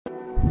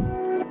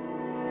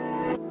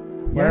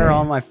Where are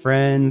all my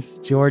friends?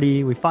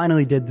 Jordy, we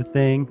finally did the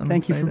thing.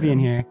 Thank you for being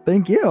here.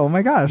 Thank you. Oh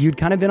my gosh. You'd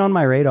kind of been on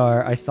my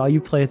radar. I saw you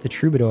play at the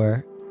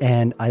Troubadour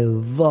and I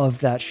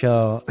loved that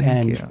show.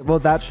 Thank you. Well,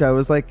 that show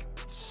was like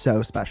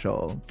so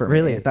special for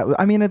Really? me.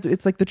 I mean,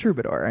 it's like the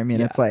Troubadour. I mean,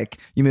 it's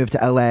like you move to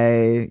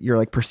LA, you're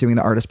like pursuing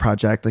the artist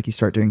project, like you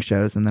start doing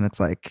shows, and then it's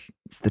like,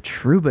 it's the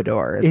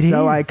Troubadour. It's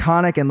so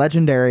iconic and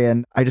legendary.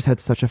 And I just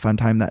had such a fun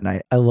time that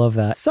night. I love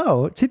that.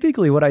 So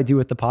typically what I do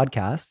with the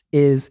podcast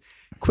is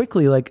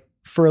quickly, like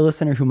for a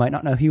listener who might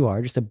not know who you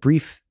are, just a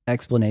brief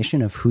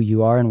explanation of who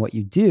you are and what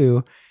you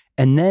do.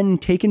 And then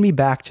taking me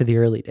back to the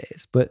early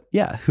days. But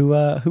yeah, who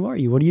are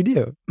you? What do you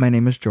do? My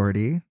name is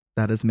Jordy.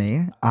 That is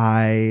me.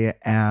 I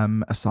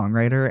am a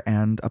songwriter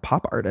and a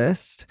pop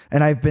artist.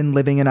 And I've been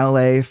living in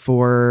LA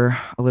for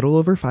a little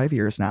over 5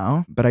 years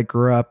now. But I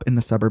grew up in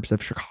the suburbs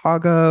of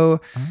Chicago.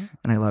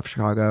 And I love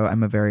Chicago.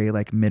 I'm a very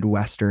like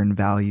Midwestern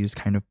values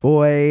kind of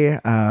boy.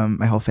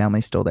 My whole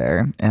family's still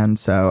there. And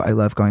so I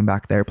love going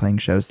back there, playing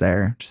shows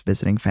there, just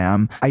visiting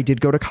fam. I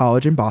did go to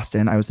college in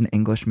Boston. I was an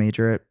English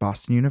major at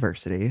Boston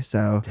University.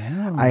 So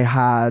I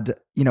had,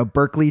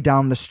 Berkeley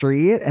down the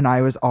street. And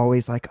I was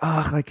always like,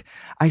 oh, like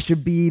I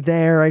should be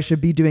there. I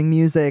should be doing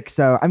music.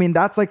 So, I mean,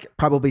 that's like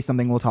probably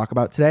something we'll talk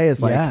about today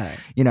is like,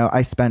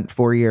 I spent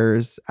 4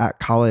 years at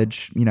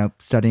college,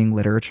 studying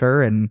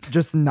literature and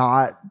just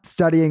not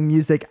studying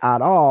music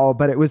at all.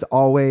 But it was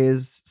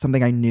always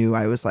something I knew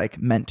I was like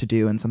meant to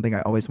do and something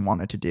I always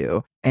wanted to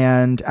do.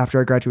 And after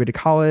I graduated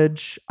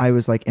college, I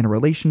was like in a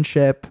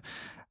relationship.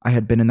 I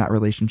had been in that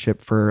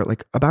relationship for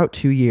like about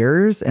 2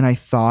 years. And I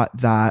thought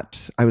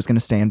that I was going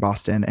to stay in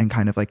Boston and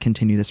kind of like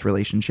continue this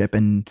relationship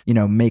and,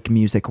 make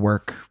music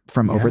work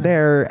from over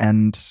there.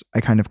 And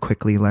I kind of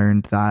quickly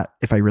learned that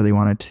if I really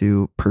wanted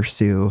to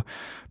pursue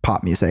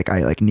pop music,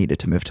 I like needed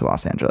to move to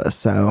Los Angeles.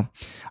 So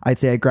I'd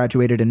say I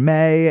graduated in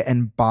May,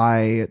 and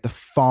by the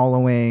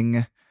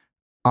following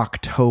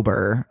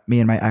October, me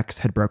and my ex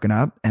had broken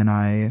up and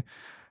I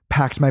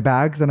packed my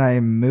bags and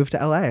I moved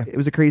to LA. It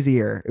was a crazy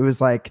year. It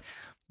was like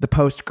the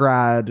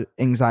post-grad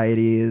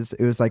anxieties.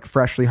 It was like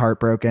freshly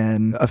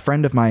heartbroken. A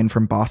friend of mine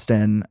from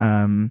Boston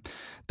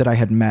that I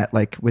had met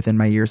like within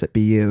my years at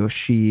BU,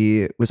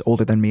 she was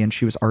older than me and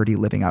she was already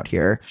living out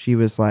here. She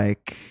was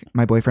like,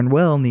 my boyfriend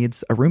Will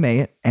needs a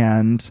roommate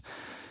and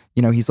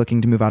he's looking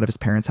to move out of his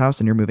parents' house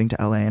and you're moving to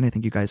LA and I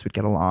think you guys would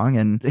get along.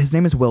 And his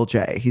name is Will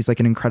J. He's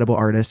like an incredible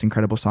artist,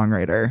 incredible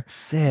songwriter.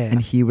 Sick.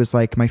 And he was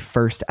like my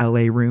first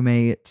LA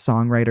roommate,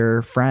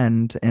 songwriter,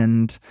 friend.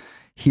 And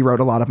he wrote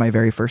a lot of my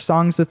very first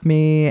songs with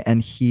me,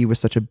 and he was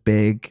such a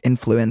big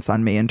influence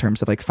on me in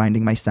terms of like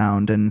finding my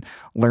sound and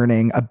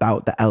learning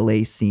about the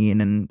LA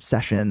scene and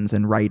sessions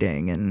and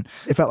writing. And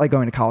it felt like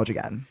going to college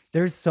again.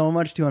 There's so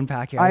much to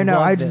unpack here. I know.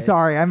 I'm just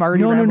sorry. I'm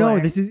already rambling. No.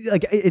 This is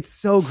like, it's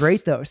so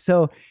great though.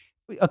 So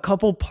a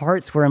couple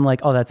parts where I'm like,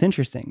 oh, that's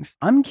interesting.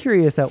 I'm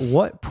curious at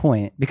what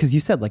point, because you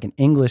said like an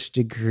English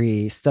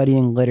degree,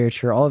 studying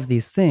literature, all of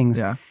these things.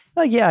 Yeah.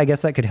 Like, yeah, I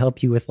guess that could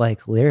help you with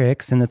like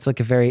lyrics and it's like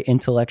a very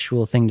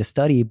intellectual thing to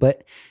study.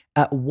 But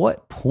at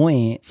what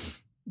point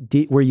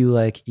were you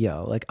like,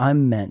 yo, like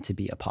I'm meant to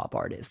be a pop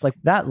artist? Like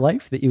that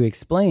life that you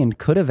explained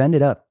could have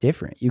ended up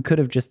different. You could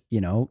have just,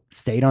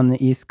 stayed on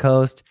the East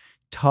Coast,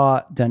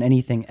 taught, done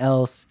anything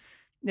else.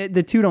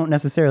 The two don't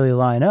necessarily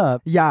line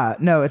up. Yeah,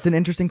 no, it's an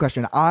interesting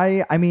question.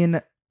 I mean,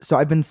 so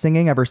I've been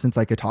singing ever since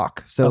I could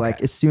talk. So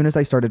like as soon as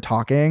I started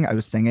talking, I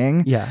was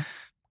singing. Yeah.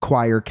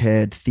 Choir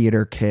kid,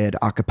 theater kid,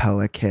 a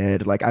cappella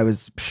kid. Like I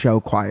was show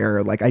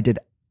choir. Like I did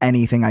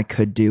anything I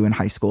could do in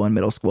high school and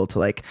middle school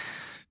to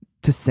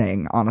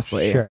sing,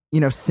 honestly. Sure.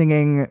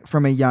 Singing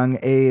from a young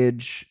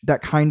age,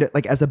 that kind of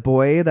like as a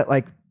boy, that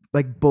like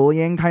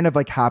bullying kind of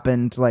like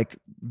happened like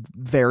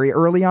very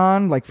early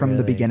on, like from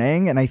the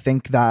beginning. And I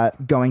think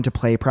that going to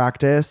play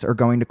practice or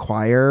going to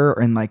choir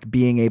and like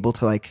being able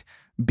to like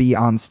be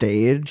on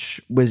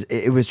stage was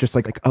just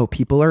like, oh,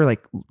 people are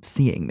like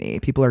seeing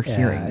me, people are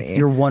hearing me. It's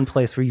your one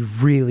place where you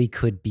really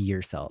could be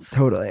yourself.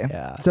 Totally.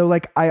 Yeah. So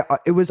like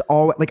it was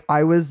all like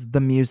I was the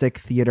music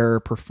theater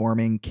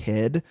performing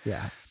kid.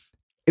 Yeah.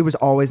 It was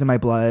always in my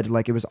blood.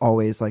 Like it was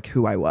always like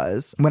who I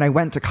was. When I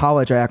went to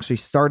college, I actually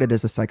started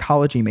as a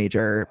psychology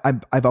major.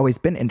 I've always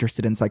been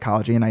interested in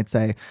psychology, and I'd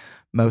say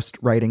most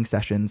writing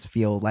sessions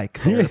feel like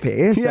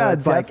therapy. So yeah,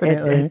 it's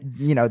definitely.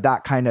 like,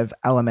 that kind of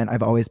element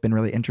I've always been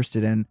really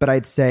interested in. But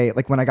I'd say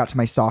like when I got to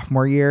my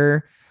sophomore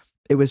year,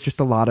 it was just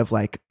a lot of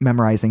like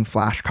memorizing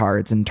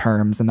flashcards and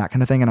terms and that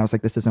kind of thing. And I was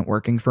like, this isn't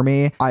working for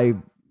me. I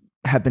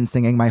have been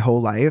singing my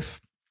whole life.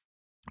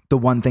 The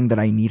one thing that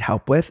I need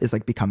help with is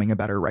like becoming a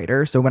better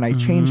writer. So when I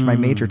changed my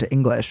major to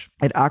English,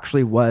 it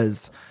actually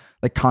was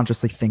like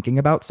consciously thinking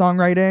about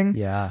songwriting.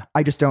 Yeah.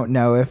 I just don't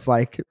know if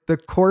like the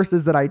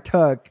courses that I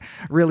took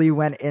really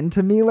went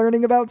into me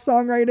learning about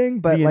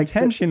songwriting, but the like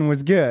intention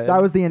was good.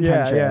 That was the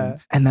intention. Yeah.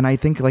 And then I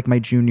think like my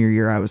junior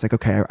year, I was like,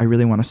 okay, I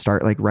really want to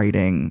start like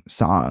writing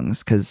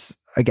songs. Cause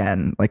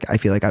again, like I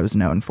feel like I was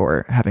known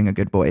for having a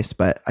good voice,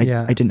 but I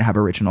didn't have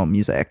original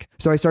music.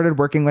 So I started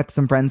working with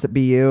some friends at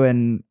BU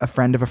and a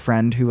friend of a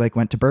friend who like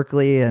went to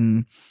Berkeley,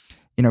 and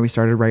we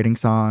started writing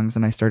songs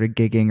and I started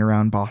gigging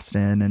around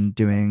Boston and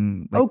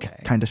doing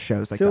like kind of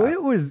shows like so that.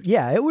 it was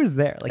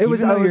there. Like, It was,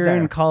 even though I was you're there.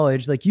 in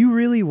college, like you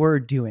really were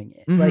doing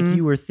it. Like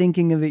you were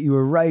thinking of it, you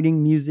were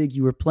writing music,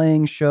 you were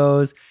playing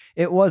shows.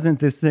 It wasn't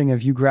this thing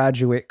of you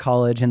graduate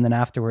college and then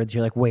afterwards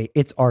you're like, wait,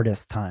 it's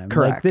artist time.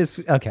 Correct. Like this.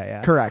 Okay.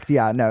 Yeah. Correct.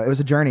 Yeah. No, it was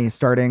a journey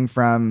starting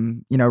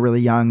from,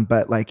 really young,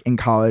 but like in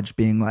college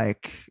being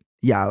like,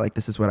 yeah, like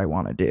this is what I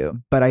want to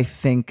do. But I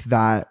think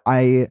that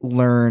I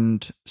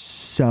learned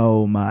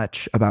so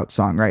much about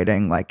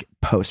songwriting like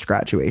post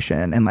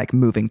graduation, and like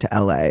moving to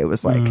LA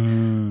was like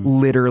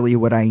literally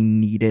what I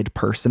needed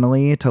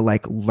personally to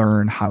like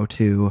learn how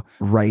to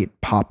write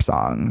pop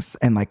songs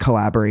and like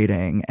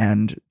collaborating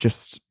and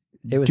just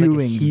it was like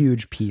a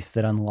huge piece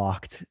that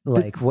unlocked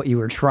like what you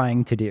were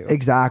trying to do.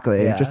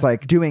 Exactly. Yeah. Just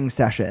like doing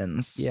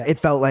sessions. Yeah. It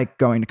felt like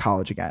going to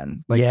college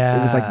again. Like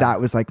it was like, that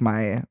was like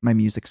my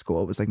music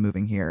school was like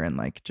moving here and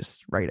like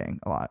just writing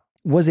a lot.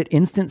 Was it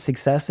instant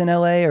success in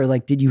LA, or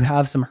like, did you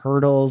have some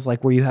hurdles?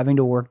 Like, were you having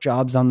to work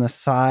jobs on the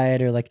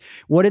side, or like,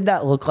 what did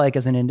that look like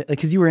as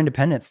because you were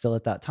independent still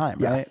at that time,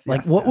 right? Yes,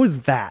 like, what was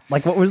that?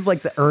 Like, what was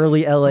like the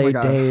early LA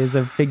days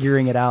of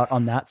figuring it out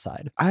on that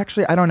side? I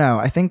don't know.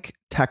 I think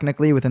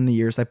technically within the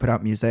years I put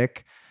out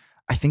music,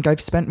 I think I've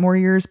spent more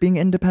years being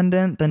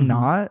independent than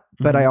not,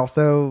 but I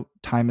also,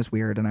 time is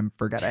weird and I'm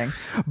forgetting.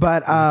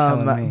 But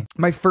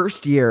my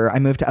first year I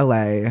moved to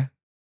LA,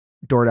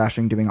 door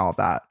dashing, doing all of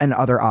that, and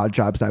other odd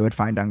jobs I would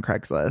find on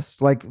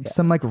Craigslist, like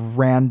some like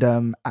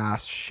random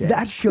ass shit.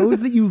 That shows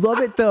that you love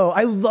it though.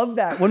 I love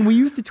that. When we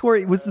used to tour,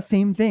 it was the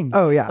same thing.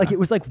 Oh yeah. Like it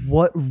was like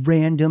what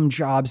random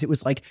jobs. It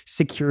was like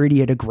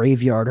security at a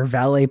graveyard, or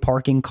valet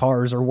parking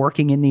cars, or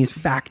working in these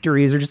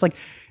factories, or just like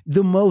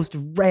the most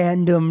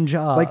random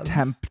jobs. Like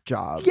temp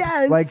jobs.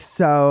 Yes. Like,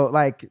 so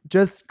like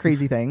just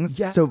crazy things.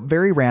 Yeah. So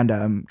very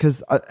random,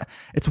 because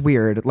it's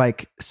weird.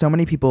 Like so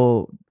many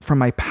people from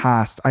my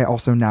past, I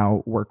also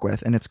now work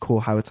with, and it's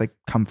cool how it's like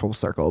come full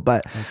circle.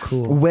 But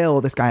cool.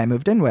 Will, this guy I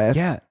moved in with,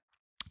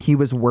 he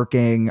was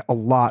working a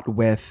lot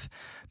with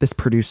this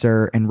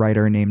producer and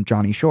writer named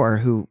Johnny Shore,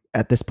 who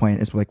at this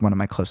point is like one of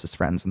my closest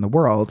friends in the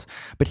world.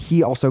 But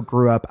he also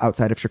grew up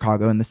outside of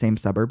Chicago in the same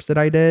suburbs that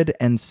I did.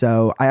 And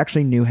so I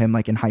actually knew him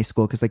like in high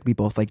school, because like we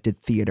both like did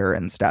theater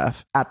and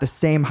stuff. At the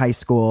same high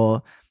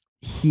school,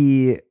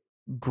 he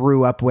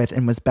grew up with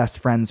and was best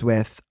friends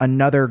with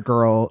another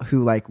girl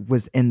who like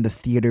was in the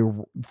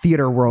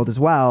theater world as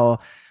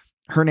well.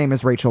 Her name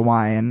is Rachel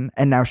Wine,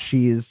 and now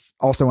she's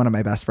also one of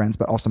my best friends,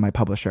 but also my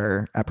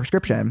publisher at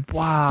Prescription.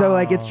 Wow. So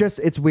like,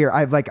 it's weird.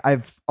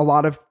 I've a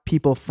lot of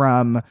people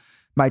from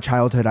my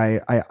childhood I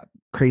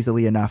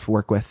crazily enough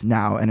work with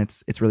now, and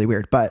it's really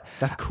weird. But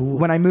that's cool.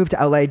 When I moved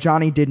to LA,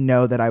 Johnny did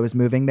know that I was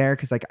moving there,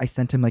 because like I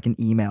sent him like an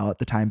email at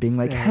the time being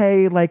like,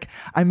 hey, like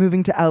I'm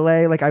moving to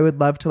LA, like I would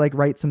love to like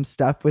write some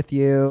stuff with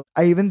you.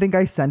 I even think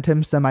I sent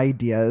him some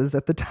ideas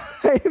at the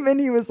time, and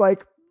he was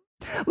like,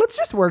 let's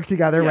just work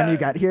together when you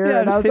get here.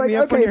 And I was like,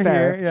 okay,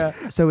 fair.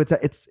 Yeah. So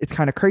it's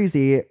kind of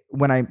crazy.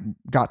 When I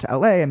got to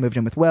LA, I moved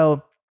in with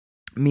Will.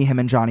 Me, him,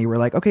 and Johnny were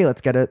like, okay,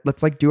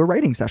 let's like do a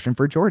writing session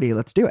for Jordy.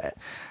 Let's do it.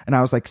 And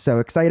I was like so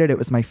excited. It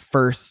was my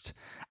first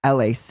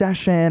LA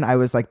session. I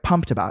was like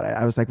pumped about it.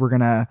 I was like, we're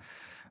gonna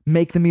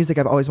make the music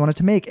I've always wanted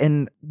to make.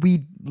 And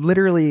we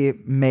literally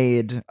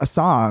made a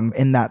song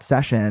in that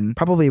session,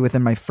 probably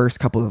within my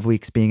first couple of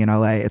weeks being in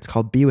LA. It's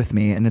called Be With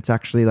Me. And it's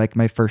actually like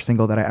my first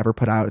single that I ever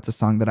put out. It's a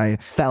song that I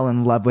fell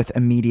in love with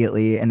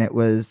immediately. And it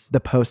was the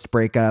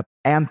post-breakup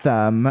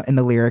anthem. And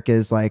the lyric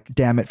is like,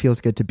 damn, it feels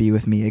good to be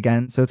with me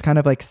again. So it's kind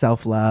of like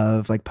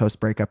self-love, like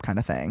post-breakup kind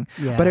of thing.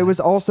 Yeah. But it was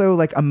also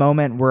like a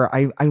moment where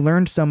I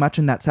learned so much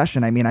in that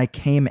session. I mean, I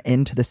came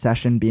into the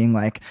session being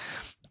like,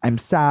 I'm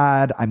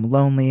sad, I'm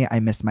lonely, I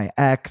miss my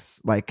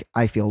ex, like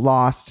I feel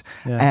lost.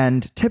 Yeah.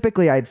 And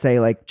typically I'd say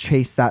like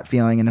chase that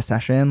feeling in a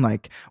session,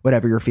 like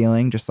whatever you're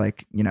feeling, just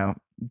like,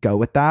 go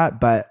with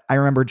that. But I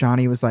remember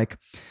Johnny was like,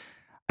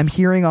 I'm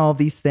hearing all of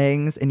these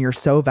things and you're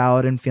so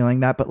valid in feeling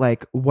that, but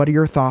like, what are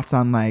your thoughts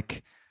on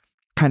like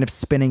kind of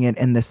spinning it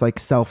in this like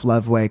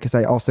self-love way? Because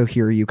I also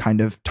hear you kind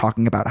of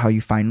talking about how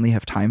you finally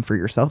have time for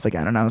yourself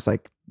again. And I was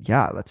like,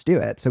 yeah, let's do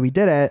it. So we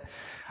did it.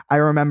 I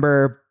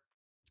remember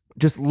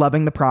just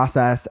loving the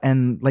process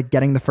and like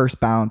getting the first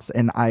bounce.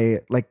 And I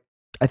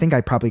think I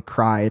probably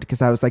cried,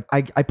 because I was like,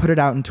 I put it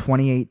out in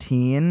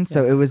 2018.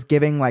 So it was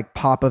giving like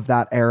pop of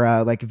that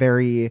era, like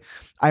very,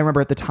 I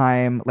remember at the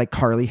time, like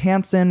Carly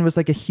Hansen was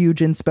like a huge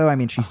inspo. I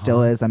mean, she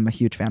still is. I'm a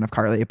huge fan of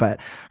Carly, but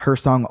her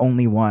song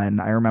Only One,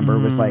 I remember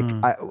was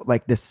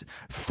like this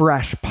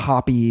fresh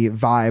poppy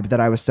vibe that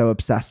I was so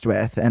obsessed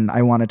with. And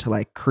I wanted to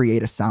like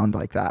create a sound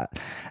like that.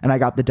 And I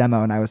got the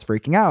demo and I was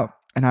freaking out.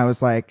 And I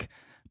was like,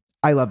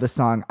 I love this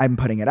song, I'm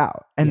putting it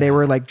out. And they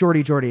were like,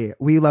 Jordy,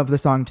 we love the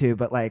song too,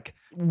 but like,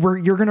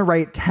 you're going to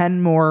write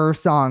 10 more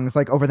songs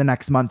like over the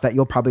next month that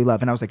you'll probably love.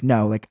 And I was like,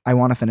 no, like I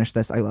want to finish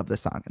this. I love this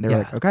song. And they were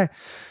like, okay.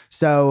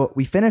 So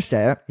we finished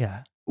it.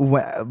 Yeah.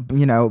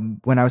 When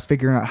I was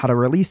figuring out how to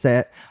release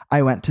it,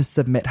 I went to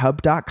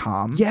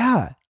submithub.com.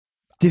 Yeah.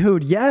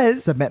 Dude,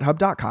 yes.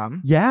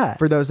 SubmitHub.com. Yeah.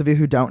 For those of you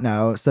who don't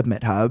know,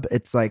 SubmitHub,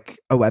 it's like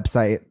a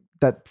website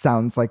that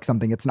sounds like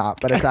something it's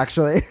not, but it is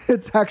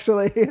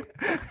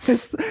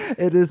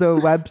a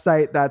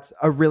website that's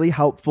a really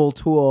helpful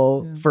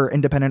tool for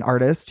independent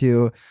artists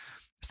to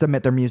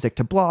submit their music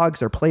to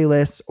blogs or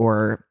playlists,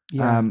 or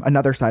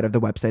another side of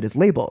the website is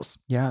labels.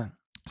 Yeah.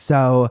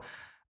 So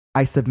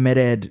I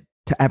submitted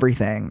to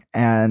everything,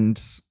 and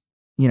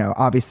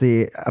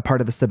obviously a part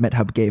of the Submit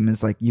Hub game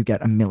is like you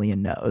get a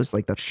million no's.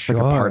 Like that's just like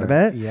a part of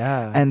it.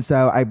 Yeah. And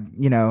so I,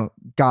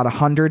 got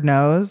 100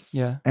 no's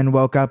and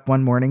woke up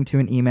one morning to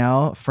an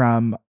email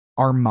from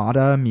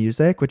Armada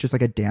Music, which is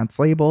like a dance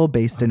label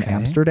based in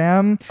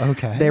Amsterdam.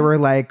 Okay. They were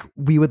like,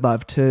 we would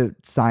love to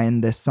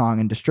sign this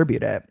song and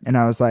distribute it. And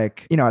I was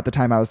like, at the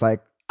time I was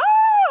like,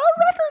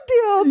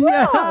 deal,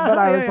 but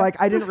I was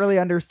like, I didn't really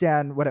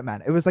understand what it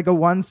meant. It was like a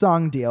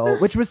 1-song deal,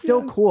 which was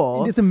still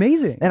cool. It's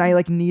amazing. And I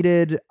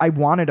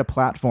wanted a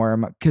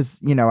platform because,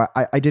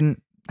 I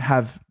didn't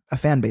have a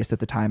fan base at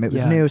the time. It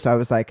was new. So I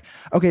was like,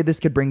 okay, this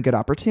could bring good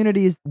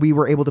opportunities. We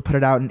were able to put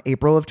it out in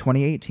April of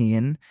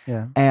 2018.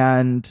 Yeah.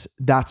 And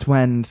that's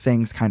when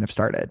things kind of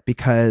started,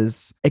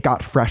 because it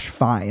got fresh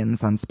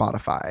finds on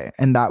Spotify.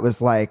 And that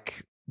was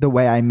like the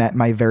way I met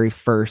my very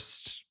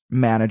first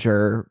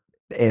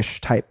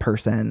manager-ish type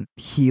person.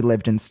 He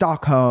lived in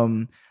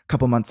Stockholm. A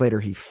couple months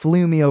later, he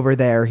flew me over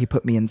there. He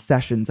put me in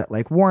sessions at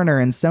like Warner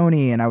and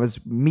Sony, and I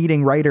was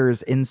meeting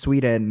writers in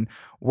Sweden,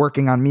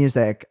 working on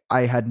music.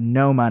 I had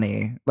no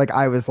money. Like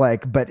I was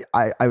like,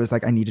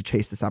 I need to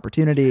chase this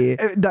opportunity.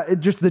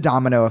 Just the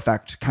domino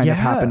effect kind of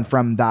happened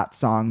from that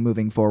song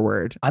moving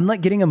forward. I'm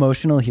like getting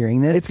emotional hearing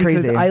this. It's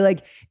crazy.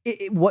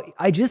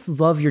 I just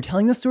love you're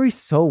telling the story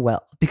so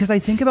well, because I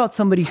think about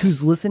somebody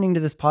who's listening to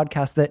this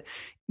podcast that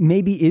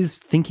maybe is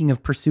thinking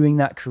of pursuing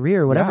that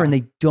career or whatever, and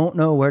they don't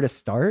know where to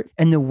start.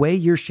 And the way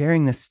you're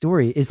sharing this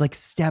story is like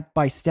step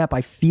by step.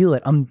 I feel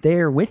it. I'm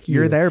there with you.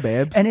 You're there,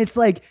 babe. And it's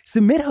like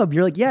Submit Hub.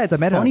 You're like, yeah, it's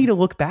funny to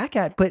look back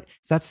at, but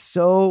that's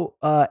so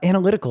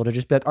analytical to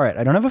just be like, all right,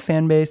 I don't have a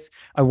fan base.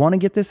 I want to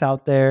get this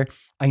out there.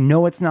 I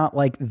know it's not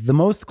like the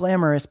most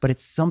glamorous, but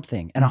it's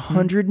something. And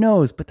 100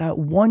 no's, but that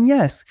one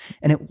yes.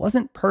 And it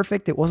wasn't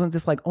perfect. It wasn't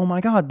this like, oh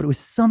my God, but it was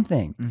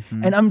something.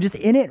 And I'm just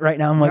in it right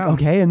now. I'm like,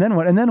 okay, and then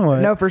what? And then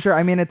what? No, for sure.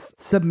 I mean, it's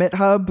Submit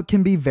Hub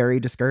can be very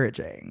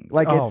discouraging.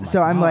 Like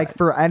I'm like,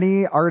 for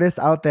any artist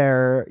out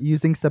there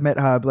using Submit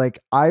Hub, like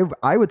I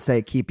would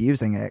say keep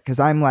using it, because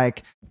I'm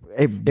like,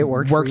 it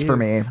worked for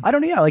me. I don't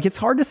know. Yeah, like it's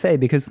hard to say,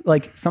 because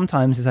like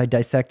sometimes as I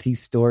dissect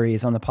these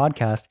stories on the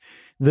podcast,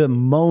 the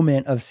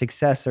moment of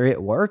success or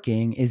it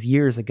working is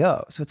years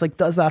ago. So it's like,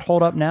 does that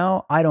hold up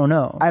now? I don't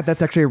know.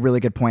 That's actually a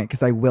really good point,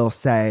 because I will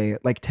say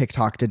like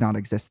TikTok did not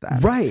exist then.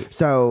 Right.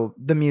 So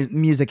the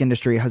music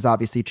industry has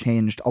obviously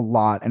changed a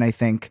lot. And I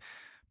think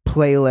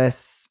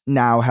playlists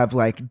now have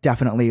like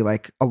definitely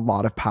like a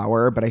lot of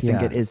power, but I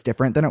think it is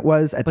different than it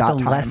was at that time.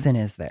 But the lesson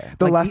is there.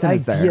 The lesson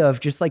is there. The idea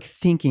of just like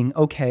thinking,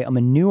 okay, I'm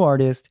a new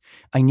artist.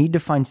 I need to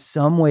find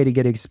some way to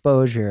get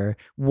exposure.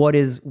 What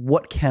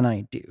can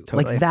I do?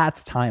 Totally. Like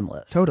that's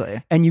timeless.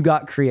 Totally. And you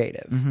got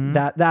creative.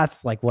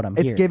 That's like what I'm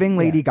hearing. It's giving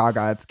Lady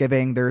Gaga. It's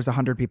giving there's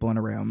 100 people in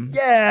a room.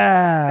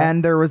 Yeah.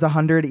 And there was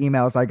 100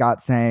 emails I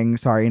got saying,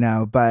 sorry,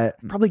 no, but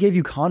probably gave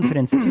you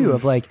confidence too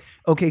of like,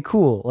 okay,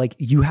 cool. Like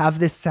you have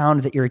this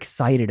sound that you're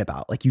excited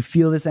about. Like you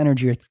feel this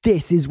energy, like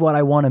this is what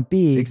I want to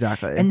be.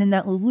 Exactly. And then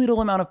that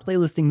little amount of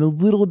playlisting, the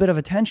little bit of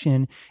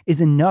attention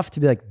is enough to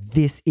be like,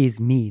 this is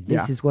me.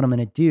 This is what I'm going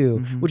to do,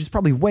 which is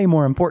probably way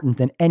more important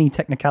than any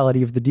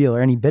technicality of the deal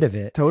or any bit of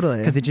it. Totally.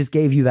 Because it just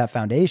gave you that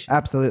foundation.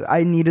 Absolutely.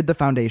 I needed the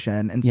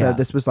foundation. And so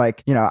this was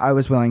like, I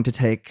was willing to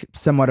take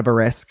somewhat of a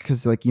risk,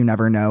 because like you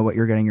never know what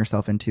you're getting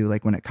yourself into,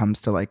 like when it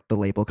comes to like the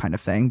label kind of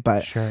thing.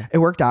 But it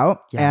worked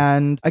out. Yes.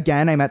 And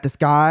again, I met this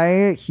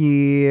guy.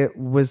 He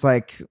was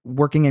like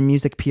working in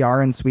music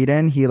PR in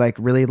Sweden. He like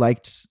really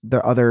liked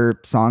the other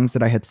songs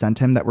that I had sent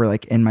him that were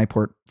like in my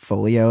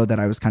portfolio that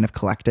I was kind of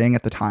collecting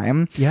at the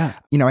time. Yeah.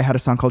 I had a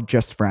song called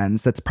Just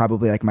Friends. That's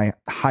probably like my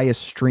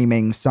highest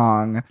streaming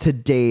song to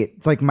date.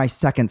 It's like my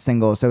second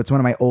single. So it's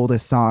one of my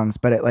oldest songs,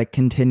 but it like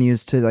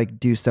continues to like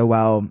do so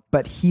well.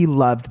 But he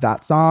loved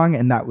that song,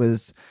 and that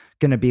was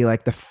going to be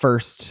like the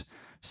first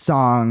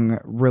song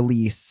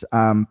release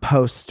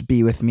post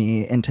Be With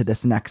Me into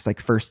this next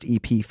like first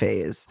EP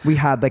phase. We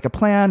had like a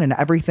plan and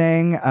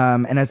everything.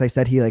 And as I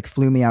said, he like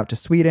flew me out to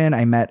Sweden.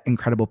 I met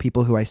incredible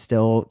people who I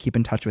still keep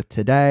in touch with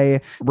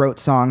today. Wrote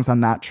songs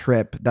on that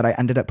trip that I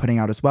ended up putting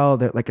out as well.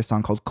 Like a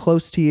song called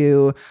Close to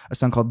You, a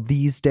song called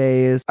These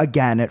Days.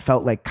 Again, it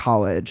felt like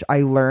college.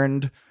 I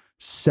learned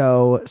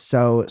so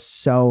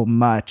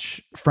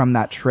much from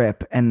that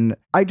trip. And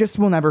I just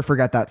will never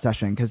forget that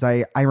session, because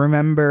I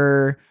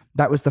remember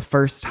that was the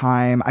first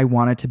time I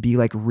wanted to be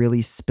like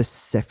really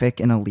specific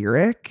in a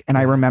lyric. And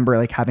I remember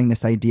like having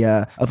this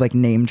idea of like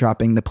name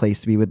dropping the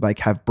place we would like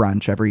have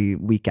brunch every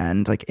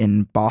weekend, like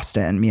in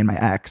Boston, me and my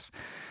ex.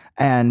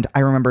 And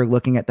I remember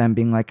looking at them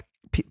being like,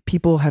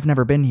 people have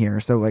never been here.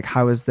 So like,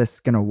 how is this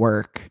going to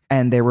work?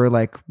 And they were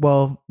like,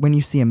 well, when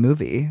you see a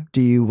movie,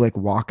 do you like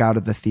walk out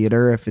of the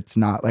theater if it's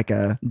not like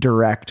a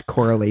direct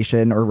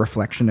correlation or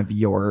reflection of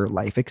your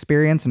life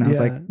experience? And I was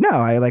like, no,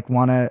 I like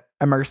want to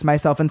immerse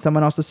myself in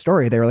someone else's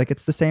story. They were like,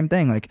 it's the same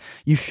thing. Like,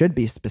 you should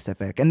be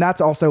specific. And that's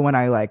also when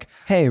I like,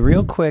 hey,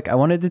 real quick, I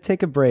wanted to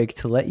take a break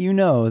to let you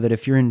know that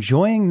if you're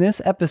enjoying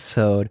this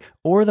episode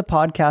or the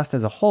podcast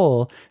as a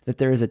whole, that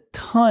there is a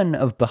ton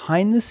of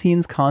behind the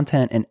scenes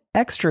content and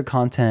extra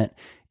content,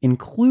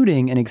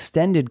 including an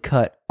extended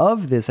cut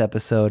of this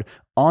episode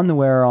on the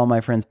Where Are All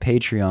My Friends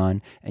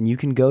Patreon. And you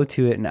can go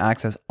to it and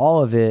access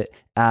all of it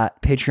at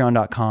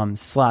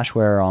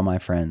patreon.com/Where Are All My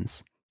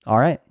Friends. All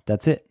right,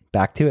 that's it.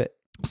 Back to it.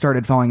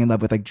 Started falling in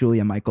love with like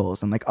Julia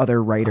Michaels and like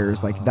other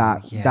writers like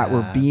that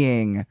were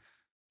being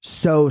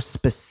so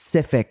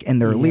specific in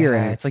their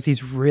lyrics. It's like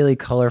these really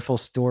colorful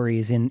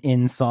stories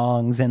in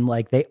songs, and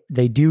like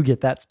they do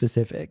get that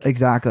specific.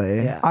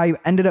 Exactly. Yeah. I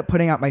ended up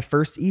putting out my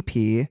first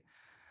EP.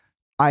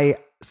 I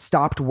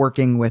stopped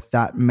working with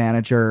that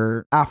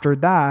manager. After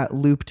that,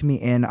 looped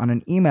me in on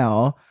an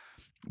email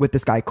with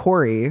this guy,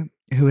 Corey,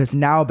 who has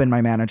now been my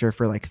manager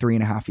for like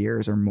 3.5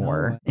 years or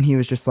more. And he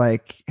was just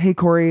like, hey,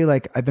 Corey,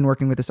 like I've been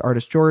working with this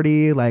artist,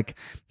 Jordy. Like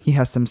he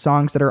has some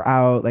songs that are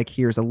out. Like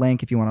here's a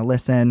link if you want to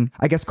listen.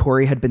 I guess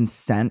Corey had been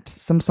sent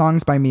some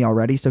songs by me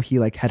already. So he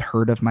like had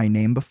heard of my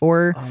name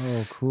before.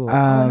 Oh, cool.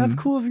 That's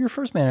cool of your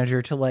first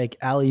manager to like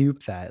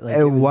alley-oop that. Like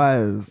it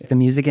was. The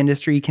music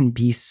industry can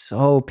be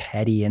so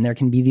petty, and there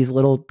can be these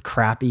little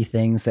crappy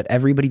things that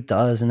everybody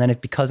does. And then it's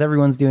because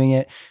everyone's doing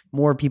it,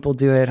 more people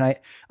do it. And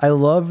I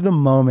love the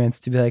moments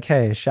to be like,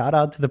 hey, shout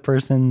out to the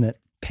person that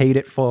paid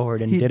it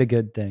forward and did a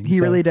good thing.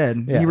 He really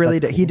did. Yeah, he really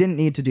did. cool. He didn't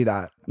need to do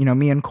that. You know,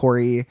 me and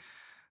Corey,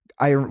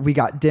 we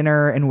got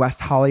dinner in West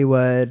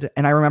Hollywood.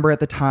 And I remember at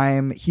the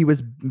time he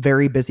was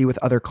very busy with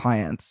other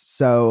clients.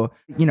 So,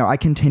 you know, I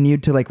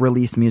continued to like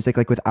release music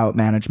like without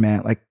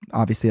management, like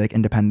obviously like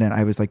independent.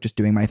 I was like just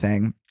doing my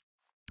thing.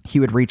 He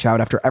would reach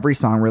out after every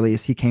song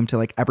release. He came to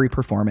like every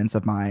performance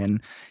of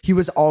mine. He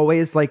was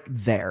always like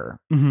there.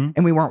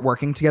 And we weren't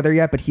working together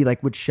yet, but he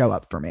like would show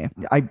up for me.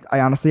 I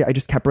honestly, I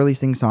just kept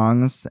releasing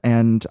songs.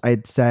 And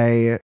I'd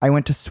say I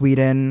went to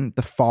Sweden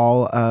the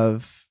fall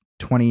of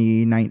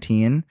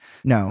 2019.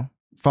 No,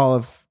 fall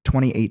of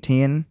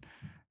 2018.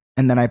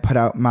 And then I put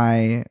out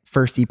my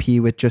first EP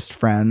with Just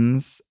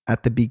Friends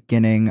at the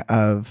beginning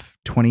of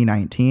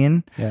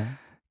 2019. Yeah.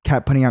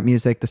 Kept putting out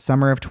music the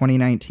summer of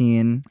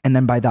 2019. And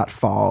then by that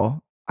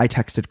fall, I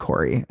texted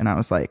Corey and I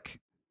was like,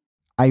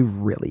 I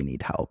really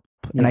need help.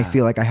 And I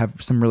feel like I have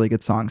some really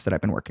good songs that I've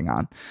been working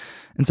on.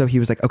 And so he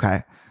was like,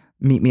 okay,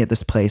 meet me at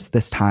this place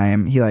this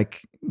time.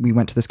 We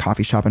went to this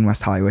coffee shop in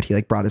West Hollywood. He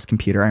like brought his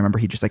computer. I remember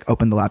he just like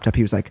opened the laptop.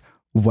 He was like,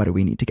 what do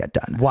we need to get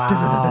done? Wow.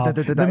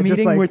 The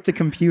meeting with the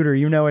computer,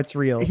 you know, it's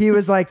real. He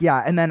was like,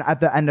 yeah. And then at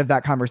the end of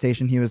that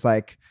conversation, he was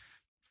like,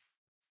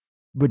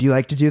 would you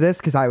like to do this?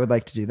 Because I would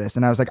like to do this.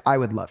 And I was like, I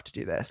would love to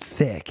do this.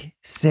 Sick.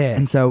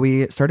 And so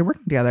we started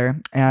working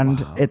together,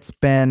 and it's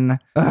been,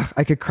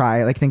 I could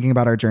cry like thinking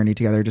about our journey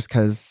together, just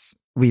because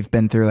we've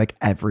been through like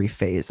every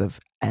phase of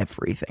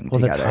everything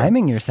together. The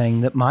timing you're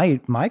saying, that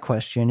my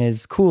question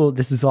is cool.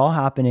 This is all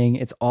happening.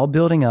 It's all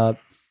building up.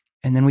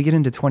 And then we get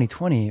into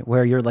 2020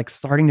 where you're like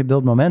starting to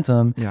build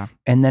momentum. Yeah.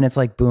 And then it's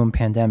like, boom,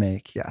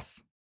 pandemic.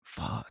 Yes.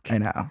 Fuck. I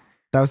know.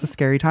 That was a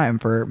scary time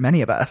for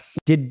many of us.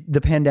 Did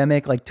the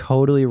pandemic like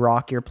totally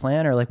rock your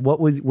plan, or like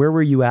where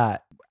were you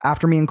at?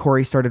 After me and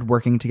Corey started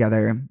working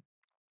together,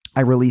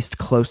 I released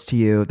Close to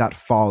You that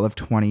fall of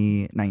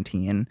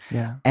 2019.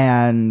 Yeah.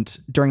 And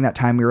during that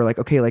time we were like,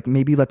 okay, like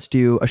maybe let's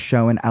do a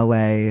show in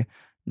LA,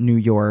 New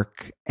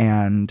York,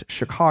 and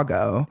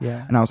Chicago.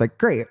 Yeah. And I was like,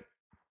 great.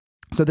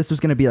 So this was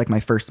going to be like my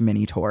first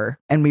mini tour.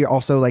 And we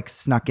also like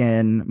snuck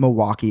in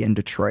Milwaukee and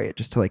Detroit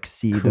just to like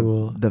see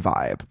the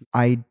vibe.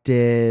 I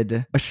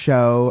did a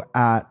show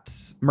at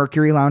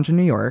Mercury Lounge in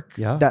New York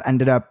that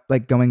ended up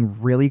like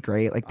going really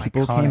great. Like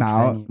people came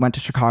out, went to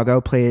Chicago,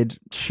 played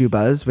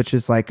Shuba's, which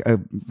is like a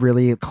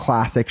really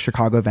classic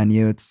Chicago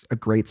venue. It's a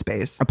great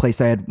space, a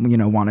place I had, you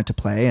know, wanted to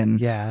play.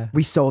 And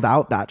we sold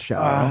out that show.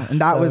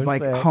 And that was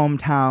like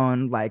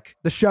hometown. Like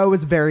the show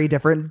was very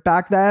different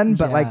back then,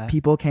 but like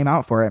people came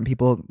out for it, and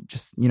people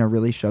just, you know,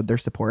 really showed their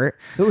support.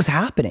 So it was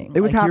happening. It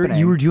was happening.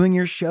 You were doing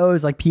your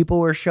shows, like people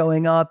were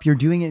showing up, you're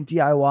doing it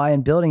DIY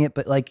and building it,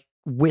 but like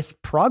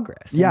with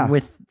progress, and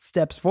with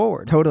steps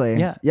forward. Totally.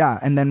 Yeah.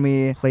 And then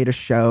we played a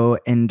show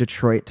in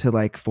Detroit to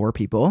like 4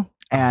 people,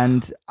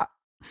 and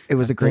it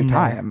was a great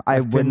time. I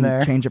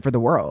wouldn't change it for the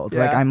world.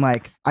 Like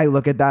I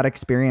look at that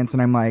experience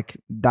and I'm like,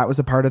 that was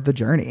a part of the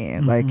journey.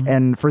 Like,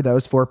 and for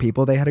those 4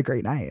 people, they had a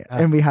great night,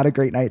 and we had a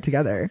great night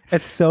together.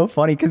 It's so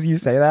funny because you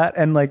say that,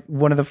 and like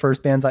one of the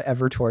first bands I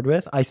ever toured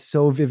with, I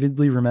so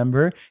vividly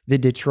remember the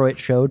Detroit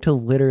show to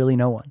literally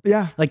no one.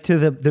 Yeah. Like to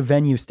the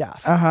venue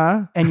staff.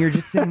 And you're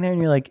just sitting there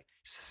and you're like,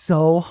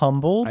 so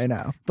humbled. I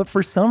know. But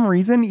for some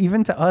reason,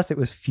 even to us, it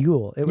was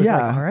fuel. It was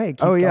like, all right, keep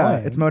going.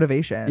 It's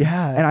motivation.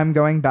 Yeah. And I'm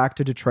going back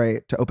to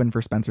Detroit to open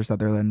for Spencer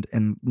Sutherland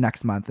in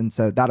next month. And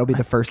so that'll be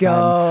the first time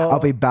I'll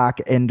be back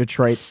in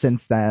Detroit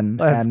since then.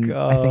 I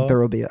think there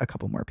will be a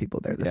couple more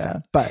people there this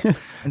time. But,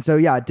 and so,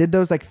 did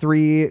those like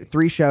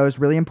three shows,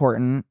 really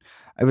important.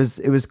 It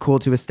was cool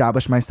to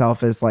establish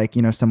myself as like,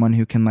 someone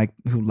who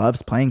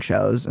loves playing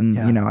shows and,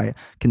 I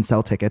can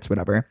sell tickets,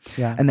 whatever.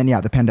 Yeah. And then,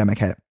 the pandemic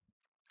hit.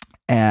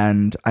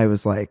 And I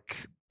was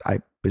like, I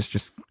was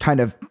just kind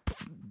of,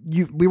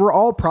 we were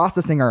all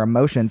processing our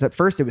emotions. At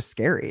first it was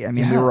scary. I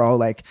mean, we were all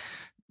like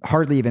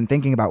hardly even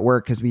thinking about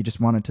work because we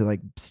just wanted to like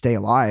stay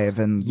alive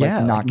and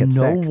like not get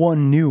sick. No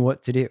one knew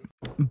what to do.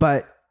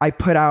 But I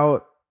put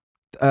out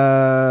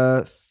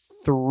 3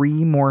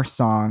 more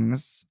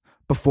songs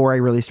before I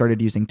really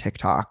started using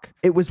TikTok.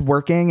 It was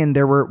working, and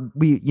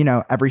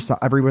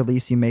every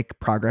release you make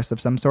progress of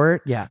some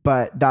sort. Yeah.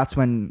 But that's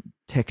when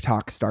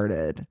TikTok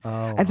started.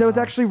 Oh, and so it's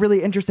actually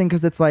really interesting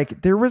because it's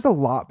like there was a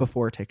lot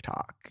before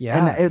TikTok.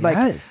 Yeah. And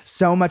like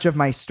so much of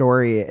my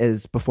story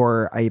is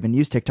before I even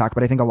used TikTok.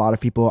 But I think a lot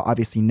of people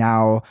obviously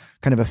now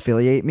kind of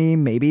affiliate me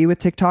maybe with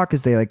TikTok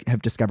because they like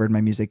have discovered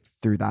my music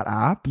through that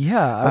app.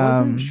 Yeah. I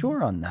wasn't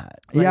sure on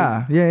that. Like,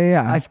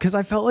 yeah. Because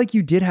I felt like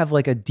you did have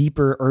like a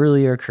deeper,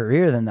 earlier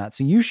career than that.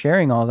 So you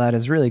sharing all that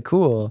is really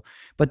cool.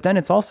 But then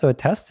it's also a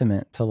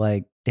testament to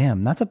like,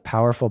 damn, that's a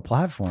powerful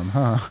platform,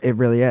 huh? It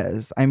really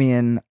is. I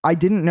mean, I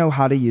didn't know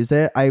how to use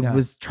it. I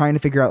was trying to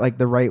figure out like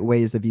the right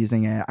ways of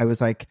using it. I was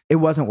like, it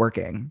wasn't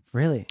working.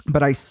 Really?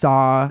 But I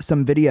saw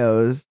some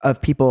videos of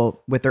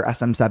people with their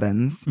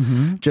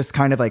SM7s just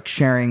kind of like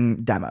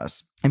sharing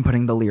demos and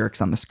putting the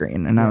lyrics on the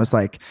screen. And I was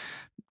like,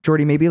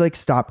 Jordy, maybe like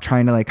stop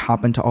trying to like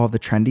hop into all the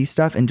trendy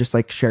stuff and just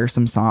like share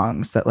some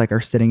songs that like are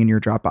sitting in your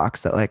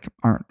Dropbox that like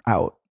aren't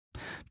out.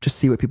 Just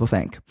see what people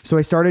think. So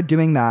I started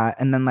doing that,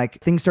 and then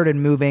like things started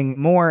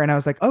moving more, and I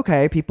was like,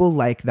 okay, people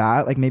like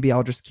that. Like maybe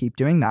I'll just keep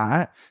doing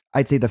that.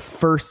 I'd say the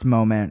first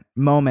moment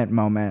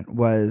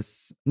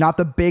was not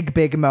the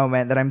big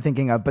moment that I'm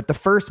thinking of, but the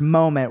first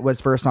moment was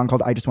for a song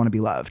called I Just Want to Be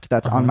Loved.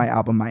 That's on my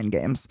album Mind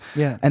Games.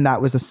 Yeah. And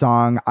that was a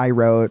song I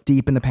wrote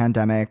deep in the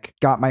pandemic,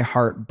 got my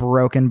heart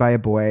broken by a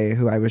boy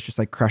who I was just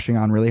like crushing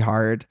on really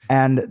hard.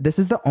 And this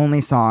is the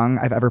only song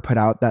I've ever put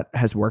out that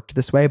has worked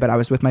this way, but I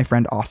was with my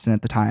friend Austin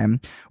at the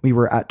time. We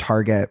were at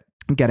Target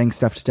getting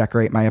stuff to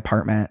decorate my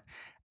apartment.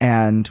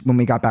 And when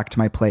we got back to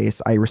my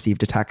place, I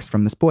received a text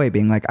from this boy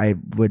being like, I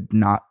would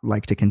not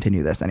like to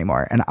continue this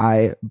anymore. And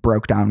I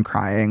broke down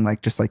crying,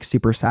 like just like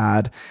super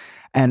sad.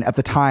 And at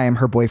the time,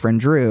 her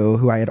boyfriend, Drew,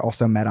 who I had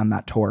also met on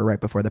that tour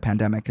right before the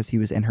pandemic because he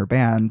was in her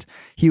band,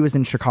 he was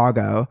in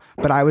Chicago,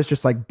 but I was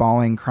just like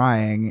bawling,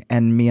 crying.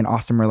 And me and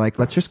Austin were like,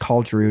 let's just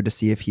call Drew to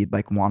see if he'd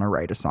like want to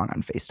write a song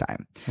on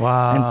FaceTime.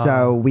 Wow. And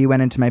so we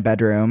went into my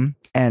bedroom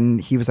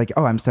and he was like,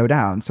 oh, I'm so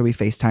down. So we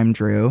FaceTimed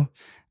Drew.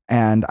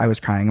 And I was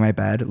crying in my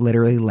bed,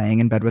 literally laying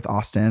in bed with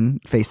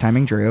Austin,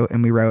 FaceTiming Drew,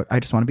 and we wrote, I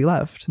Just Want to Be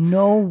Loved.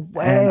 No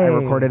way. And I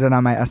recorded it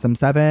on my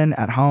SM7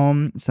 at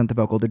home, sent the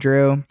vocal to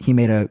Drew. He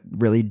made a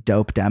really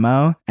dope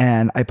demo,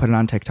 and I put it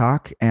on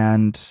TikTok,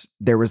 and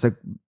there was a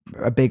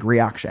big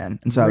reaction.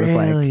 And so I was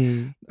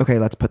like, okay,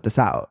 let's put this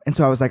out. And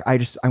so I was like, I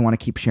want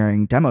to keep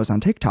sharing demos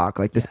on TikTok.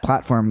 Like this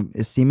platform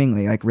is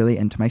seemingly like really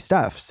into my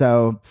stuff.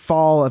 So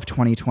fall of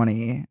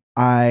 2020,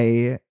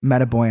 I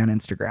met a boy on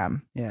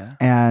Instagram. Yeah.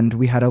 And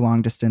we had a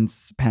long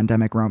distance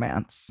pandemic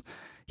romance.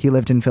 He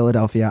lived in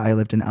Philadelphia. I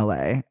lived in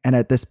LA. And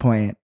at this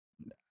point,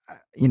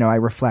 I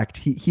reflect,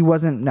 he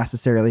wasn't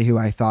necessarily who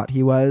I thought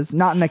he was,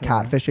 not in a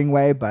catfishing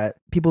way, but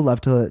people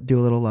love to do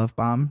a little love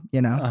bomb,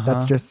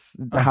 that's just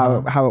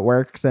how it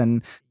works.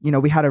 And,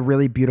 we had a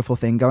really beautiful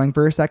thing going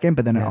for a second,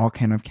 but then it all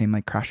kind of came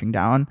like crashing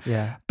down.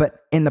 Yeah. But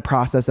in the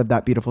process of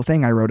that beautiful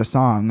thing, I wrote a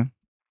song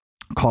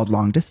called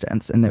Long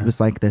Distance, and it was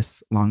like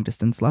this long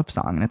distance love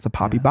song, and it's a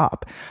poppy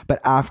bop.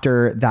 But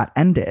after that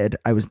ended,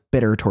 I was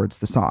bitter towards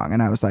the song,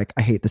 and I was like,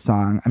 I hate the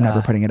song, I'm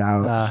never putting it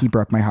out. He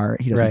broke my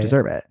heart, he doesn't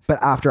deserve it. But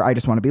after I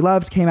Just Want to Be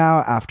Loved came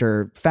out,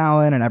 after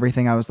Fallon and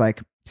everything, I was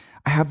like,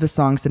 I have this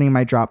song sitting in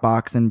my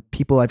Dropbox and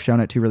people I've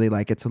shown it to really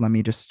like it, so let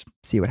me just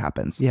see what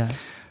happens.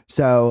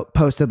 So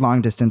posted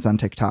Long Distance on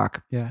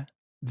TikTok.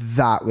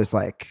 That was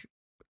like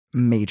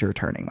major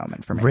turning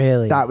moment for me.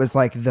 Really? That was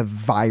like the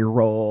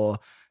viral,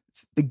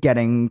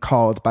 getting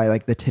called by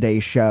like the Today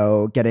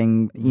Show,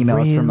 getting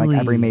emails from like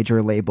every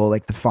major label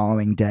like the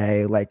following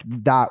day. Like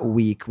that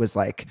week was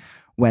like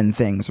when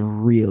things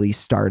really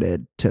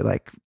started to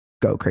like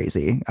go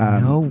crazy.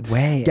 No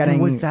way.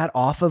 And was that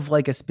off of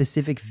like a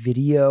specific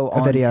video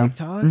on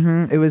TikTok?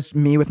 It was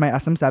me with my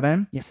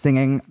SM7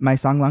 singing my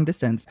song Long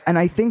Distance. And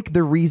I think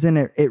the reason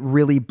it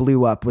really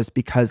blew up was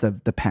because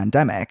of the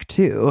pandemic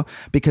too,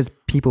 because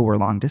people were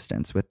long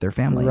distance with their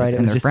families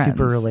and their friends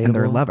and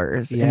their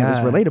lovers. And it was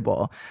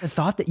relatable. The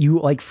thought that you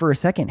like for a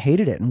second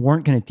hated it and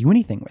weren't going to do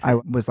anything with it. I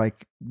was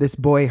like, this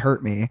boy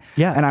hurt me.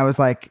 Yeah. And I was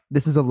like,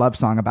 this is a love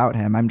song about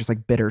him. I'm just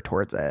like bitter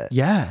towards it.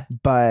 Yeah.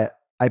 But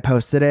I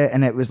posted it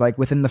and it was like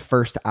within the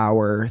first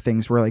hour,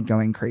 things were like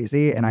going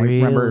crazy. And I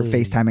remember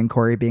FaceTiming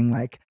Corey being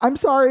like, I'm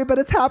sorry, but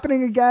it's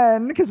happening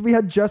again. Because we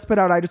had just put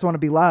out I Just Want to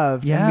Be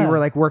Loved. Yeah. And we were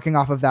like working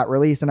off of that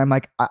release. And I'm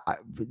like,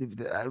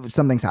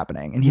 something's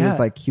happening. And he was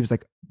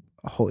like,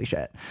 holy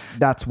shit.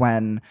 That's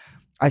when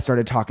I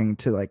started talking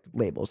to like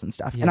labels and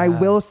stuff. And I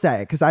will say,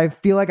 because I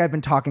feel like I've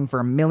been talking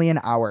for a million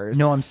hours.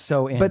 No, I'm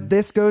so in. But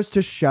this goes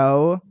to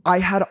show I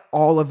had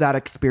all of that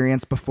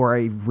experience before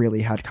I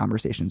really had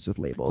conversations with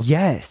labels.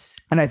 Yes.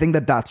 And I think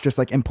that that's just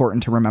like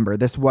important to remember.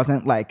 This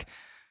wasn't like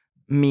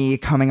me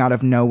coming out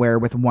of nowhere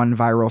with one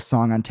viral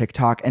song on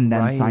TikTok and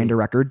then signed a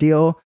record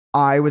deal.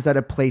 I was at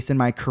a place in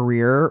my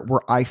career where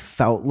I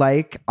felt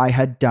like I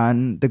had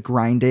done the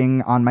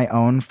grinding on my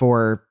own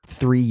for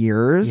 3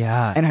 years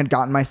and had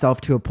gotten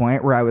myself to a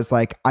point where I was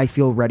like, I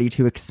feel ready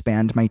to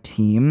expand my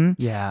team.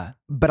 Yeah.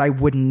 But I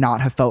would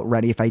not have felt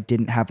ready if I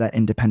didn't have that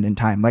independent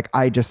time. Like,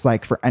 I just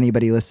like, for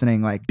anybody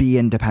listening, like, be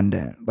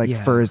independent, like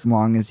for as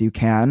long as you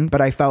can.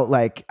 But I felt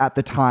like at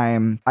the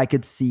time I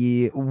could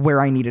see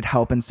where I needed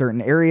help in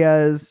certain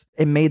areas.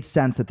 It made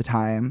sense at the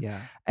time.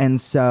 Yeah.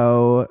 And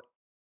so,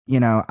 you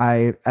know,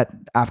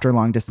 after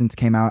Long Distance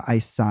came out, I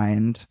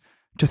signed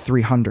to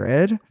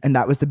 300, and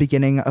that was the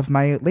beginning of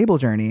my label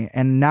journey.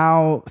 And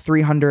now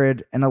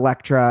 300 and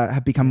Elektra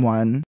have become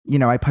one. You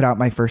know, I put out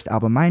my first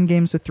album, Mind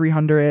Games, with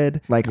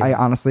 300. Like, I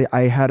honestly,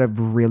 I had a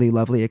really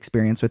lovely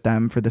experience with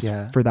them for this,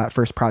 for that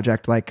first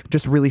project. Like,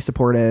 just really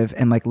supportive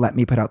and like let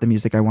me put out the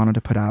music I wanted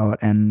to put out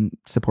and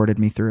supported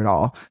me through it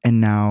all.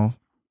 And now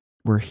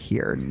we're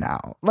here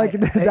now. Like,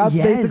 that's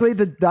basically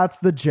that's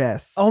the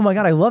gist. Oh my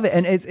God, I love it.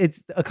 And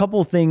it's a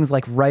couple of things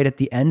like right at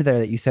the end there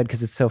that you said,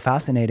 because it's so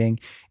fascinating,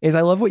 is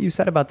I love what you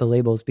said about the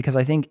labels, because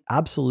I think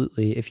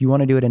absolutely if you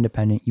want to do it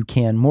independent, you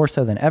can, more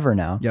so than ever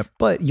now. Yep.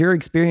 But your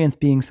experience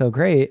being so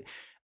great,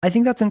 I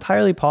think that's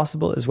entirely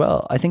possible as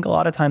well. I think a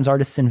lot of times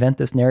artists invent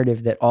this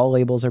narrative that all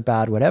labels are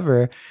bad,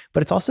 whatever,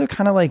 but it's also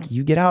kind of like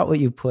you get out what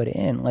you put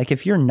in. Like,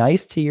 if you're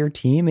nice to your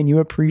team and you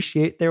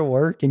appreciate their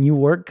work and you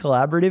work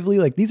collaboratively,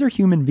 like, these are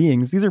human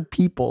beings. These are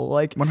people.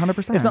 Like,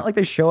 100%. It's not like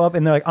they show up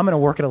and they're like, I'm going to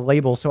work at a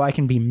label so I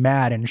can be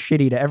mad and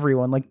shitty to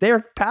everyone. Like,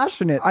 they're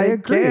passionate. I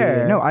agree.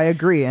 Care. No, I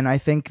agree. And I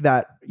think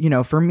that, you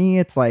know, for me,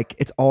 it's like,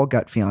 it's all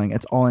gut feeling.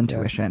 It's all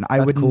intuition. I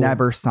would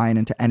never sign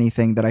into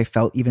anything that I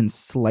felt even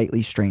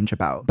slightly strange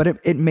about. But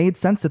it made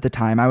sense at the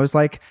time. I was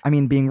like, I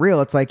mean, being real,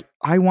 it's like,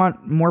 I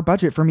want more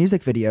budget for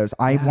music videos.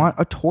 I want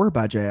a tour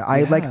budget.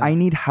 I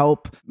need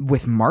help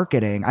with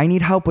marketing. I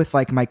need help with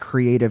like my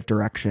creative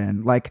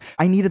direction. Like,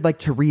 I needed like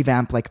to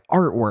revamp like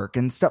artwork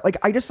and stuff. Like,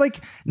 I just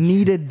like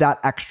needed that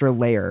extra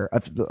layer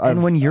of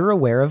and when you're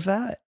aware of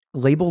that,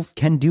 labels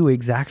can do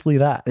exactly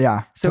that.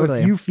 Yeah. So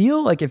totally. If you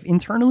feel like if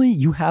internally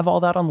you have all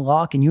that on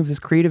lock and you have this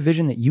creative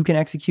vision that you can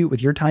execute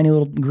with your tiny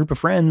little group of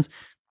friends,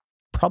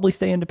 probably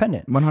stay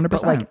independent. 100%.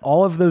 But like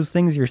all of those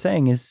things you're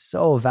saying is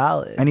so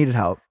valid. I needed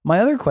help. My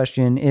other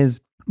question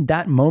is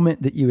that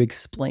moment that you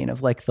explain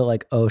of like the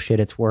like, oh shit,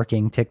 it's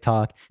working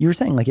TikTok. You were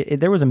saying like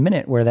there was a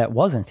minute where that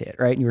wasn't it,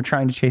 right? You were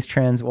trying to chase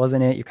trends,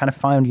 wasn't it? You kind of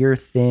found your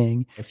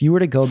thing. If you were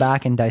to go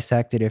back and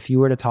dissect it, if you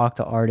were to talk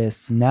to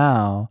artists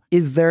now,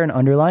 is there an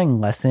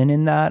underlying lesson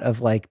in that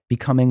of like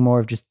becoming more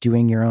of just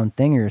doing your own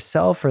thing or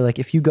yourself? Or like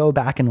if you go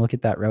back and look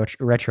at that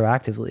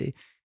retroactively,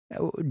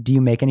 do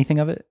you make anything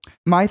of it?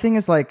 My thing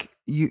is like,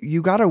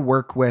 you got to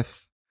work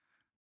with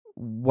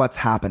what's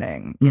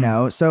happening, you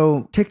know?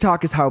 So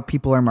TikTok is how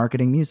people are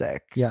marketing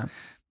music. Yeah.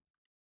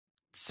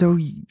 So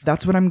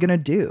that's what I'm going to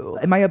do.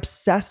 Am I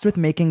obsessed with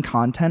making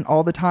content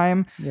all the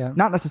time? Yeah.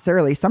 Not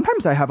necessarily.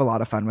 Sometimes I have a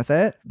lot of fun with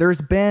it.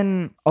 There's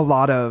been a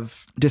lot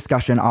of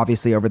discussion,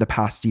 obviously, over the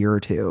past year or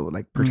two,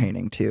 like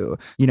pertaining to,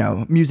 you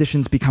know,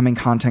 musicians becoming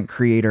content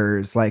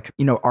creators, like,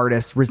 you know,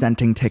 artists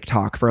resenting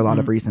TikTok for a lot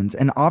of reasons.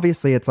 And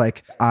obviously it's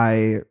like,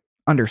 I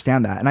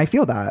understand that. And I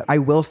feel that. I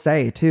will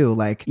say too,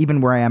 like,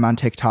 even where I am on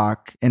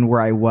TikTok and where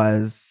I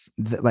was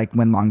like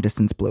when Long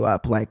Distance blew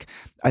up, like,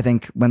 I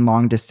think when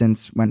Long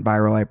Distance went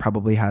viral, I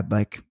probably had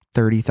like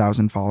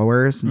 30,000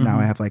 followers. Now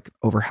I have like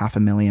over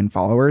 500,000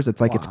 followers. It's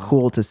like, it's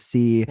cool to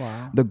see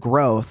the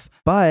growth,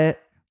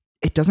 but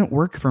it doesn't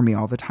work for me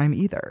all the time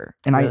either.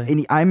 And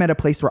really? I'm at a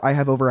place where I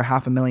have over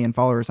 500,000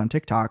 followers on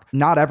TikTok.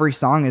 Not every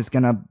song is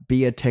going to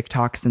be a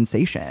TikTok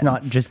sensation. It's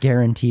not just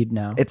guaranteed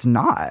now. It's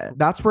not.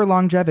 That's where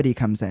longevity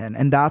comes in.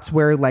 And that's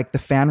where like the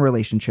fan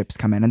relationships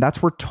come in. And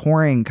that's where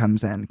touring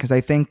comes in. Because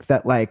I think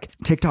that like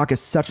TikTok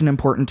is such an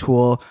important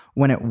tool.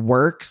 When it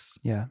works,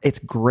 it's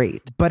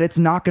great. But it's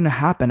not going to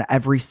happen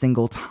every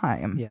single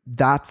time. Yeah.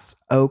 That's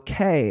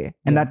okay.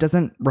 And that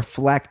doesn't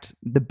reflect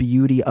the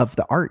beauty of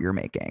the art you're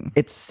making.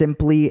 It's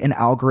simply an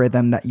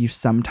algorithm that you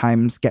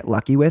sometimes get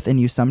lucky with and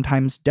you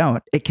sometimes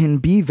don't. It can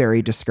be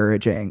very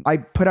discouraging. I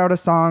put out a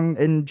song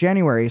in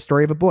January,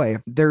 Story of a Boy.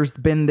 There's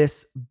been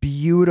this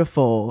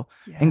beautiful,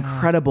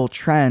 incredible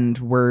trend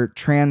where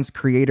trans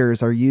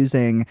creators are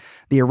using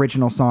the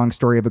original song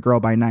Story of a Girl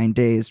by 9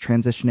 Days,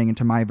 transitioning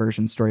into my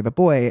version, Story of a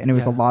Boy. And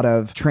And it was a lot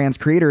of trans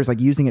creators like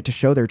using it to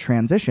show their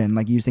transition,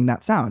 like using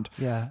that sound.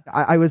 Yeah.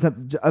 I was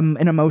an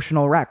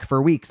emotional wreck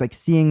for weeks, like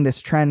seeing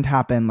this trend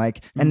happen,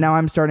 like, and now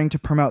I'm starting to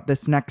promote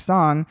this next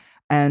song.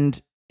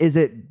 And is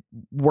it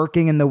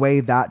working in the way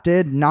that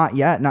did? Not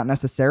yet, not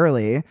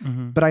necessarily,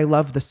 but I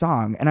love the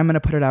song and I'm going to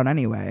put it out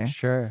anyway.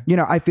 Sure. You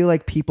know, I feel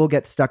like people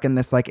get stuck in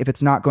this, like, if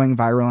it's not going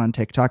viral on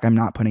TikTok, I'm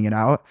not putting it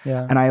out.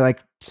 Yeah. And I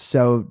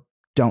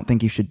don't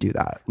think you should do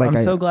that. Like,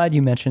 I'm so glad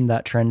you mentioned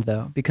that trend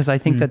though, because I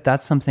think that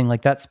that's something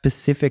like that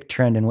specific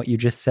trend and what you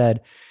just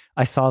said.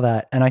 I saw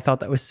that and I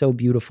thought that was so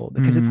beautiful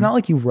because it's not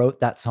like you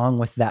wrote that song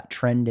with that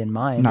trend in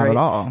mind. Not right? at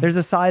all. There's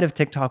a side of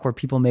TikTok where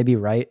people maybe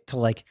write to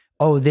like,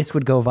 oh, this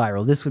would go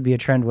viral. This would be a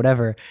trend,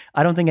 whatever.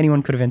 I don't think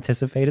anyone could have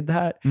anticipated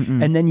that.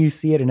 And then you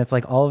see it and it's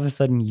like all of a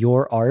sudden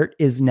your art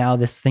is now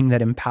this thing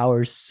that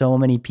empowers so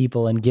many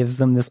people and gives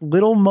them this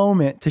little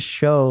moment to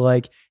show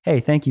like, hey,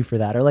 thank you for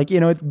that. Or like,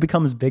 you know, it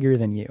becomes bigger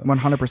than you.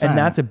 100%. And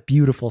that's a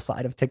beautiful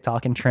side of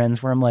TikTok and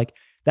trends where I'm like,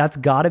 that's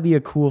got to be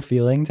a cool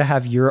feeling to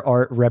have your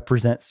art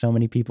represent so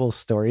many people's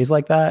stories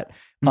like that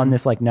on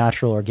this like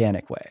natural,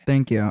 organic way.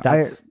 Thank you.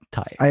 That's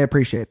tight. I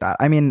appreciate that.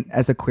 I mean,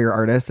 as a queer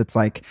artist, it's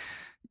like,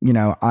 you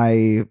know,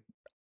 I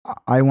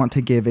want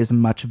to give as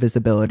much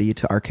visibility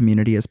to our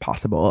community as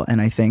possible. And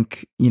I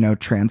think, you know,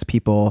 trans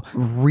people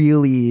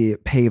really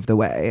pave the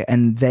way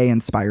and they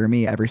inspire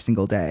me every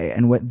single day.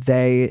 And what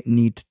they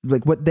need,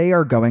 like what they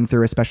are going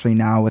through, especially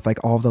now with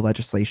like all the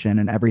legislation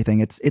and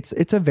everything,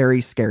 it's a very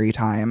scary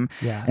time.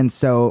 Yeah. And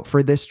so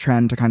for this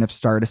trend to kind of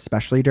start,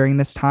 especially during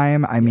this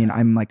time, I mean,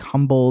 I'm like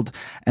humbled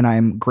and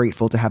I'm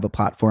grateful to have a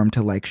platform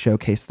to like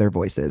showcase their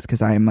voices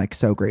because I am like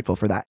so grateful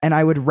for that. And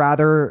I would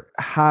rather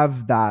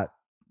have that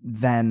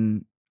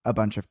than a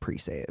bunch of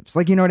pre-saves.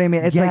 Like, you know what I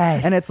mean? It's like,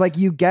 and it's like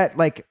you get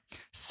like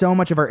so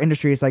much of our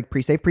industry is like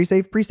pre-save,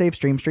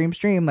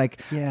 stream.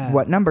 Like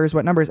what numbers?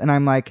 And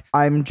I'm like,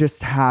 I'm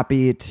just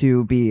happy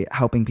to be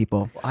helping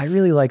people. I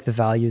really like the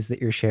values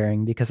that you're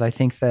sharing because I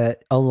think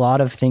that a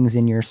lot of things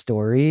in your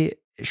story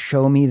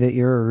show me that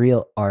you're a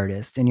real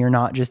artist and you're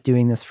not just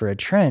doing this for a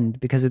trend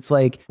because it's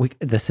like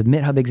the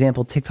Submit Hub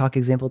example, TikTok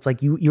example. It's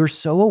like you're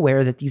so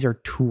aware that these are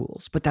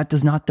tools, but that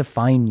does not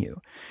define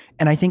you.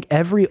 And I think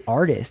every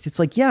artist, it's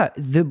like, yeah,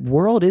 the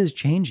world is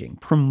changing.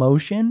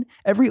 Promotion,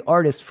 every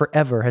artist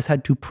forever has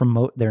had to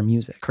promote their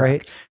music,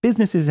 right?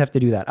 Businesses have to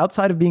do that.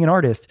 Outside of being an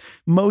artist,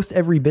 most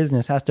every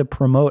business has to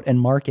promote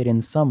and market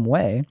in some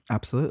way.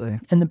 Absolutely.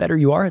 And the better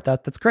you are at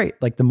that, that's great.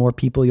 Like the more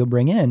people you'll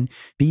bring in,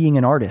 being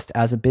an artist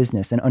as a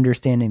business and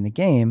understanding the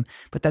game,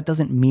 but that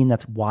doesn't mean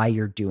that's why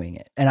you're doing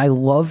it. And I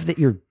love that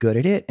you're good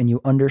at it and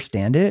you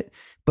understand it.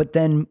 But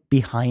then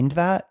behind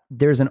that,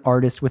 there's an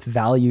artist with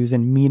values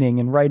and meaning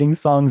and writing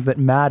songs that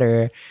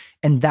matter.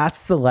 And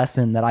that's the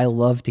lesson that I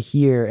love to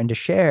hear and to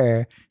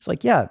share. It's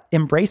like, yeah,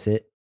 embrace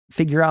it,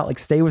 figure out, like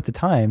stay with the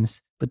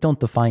times, but don't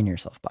define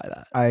yourself by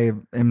that. I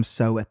am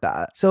so with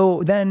that.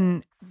 So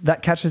then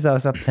that catches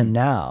us up to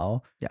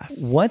now.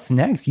 Yes. What's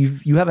next?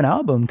 You have an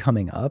album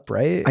coming up,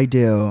 right? I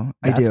do.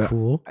 That's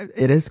cool.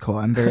 It is cool.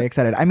 I'm very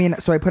excited. I mean,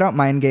 so I put out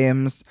Mind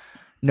Games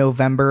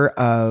November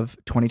of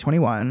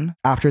 2021.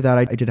 After that,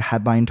 I did a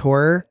headline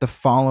tour. The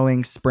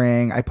following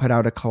spring, I put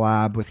out a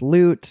collab with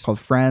Loot called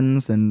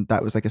Friends, and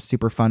that was like a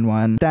super fun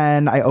one.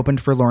 Then I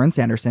opened for Lauren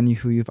Sanderson,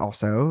 who you've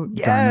also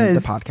done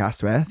the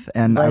podcast with.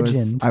 And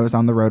Legend. I was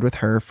on the road with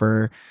her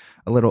for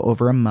a little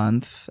over a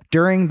month.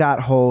 During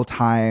that whole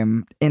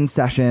time, in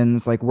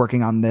sessions, like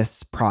working on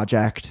this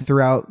project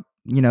throughout,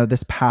 you know,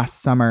 this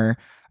past summer,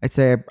 I'd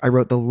say I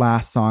wrote the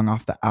last song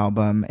off the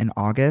album in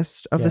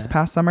August of this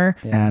past summer,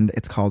 and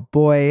it's called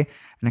Boy,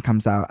 and it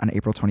comes out on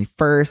April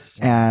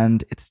 21st,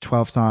 and it's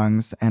 12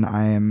 songs, and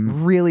I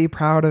am really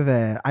proud of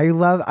it. I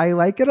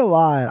like it a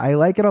lot.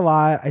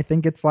 I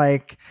think it's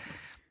like,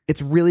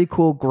 it's really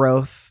cool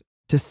growth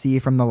to see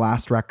from the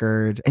last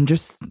record, and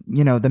just,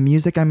 you know, the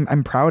music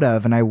I'm proud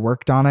of. And I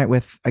worked on it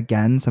with,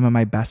 again, some of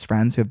my best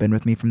friends who have been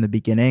with me from the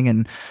beginning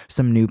and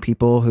some new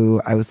people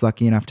who I was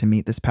lucky enough to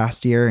meet this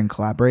past year and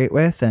collaborate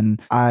with.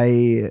 And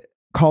I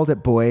called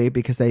it Boy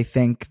because I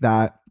think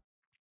that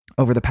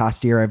over the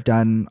past year, I've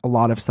done a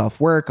lot of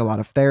self-work, a lot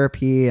of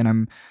therapy, and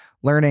I'm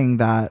learning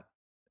that,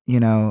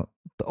 you know,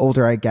 the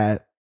older I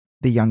get,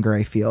 the younger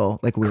I feel,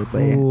 like,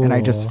 weirdly. Cool. And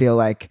I just feel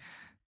like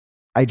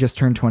I just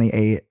turned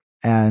 28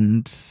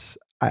 and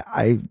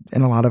I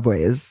in a lot of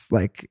ways,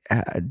 like,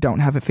 don't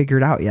have it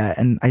figured out yet.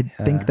 And I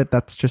think that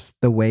that's just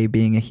the way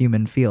being a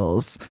human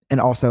feels. And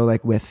also,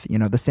 like, with, you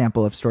know, the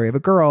sample of Story of a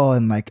Girl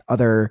and like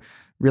other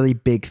really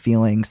big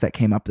feelings that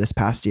came up this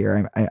past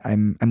year,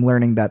 I'm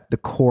learning that the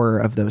core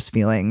of those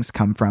feelings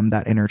come from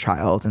that inner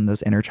child and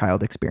those inner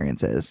child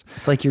experiences.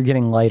 It's like you're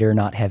getting lighter,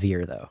 not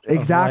heavier, though.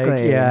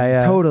 Exactly.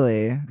 Like,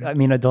 totally. I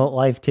mean, adult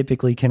life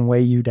typically can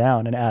weigh you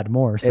down and add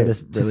more. So to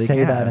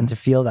say that and to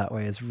feel that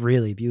way is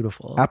really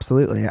beautiful.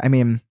 Absolutely. I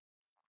mean,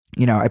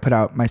 I put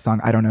out my song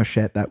I Don't Know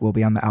Shit that will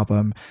be on the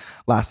album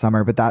last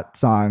summer, but that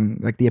song,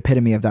 like the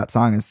epitome of that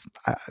song is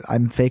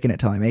I'm faking it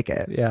till I make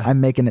it. Yeah. I'm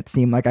making it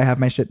seem like I have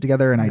my shit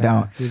together and I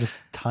don't. You're just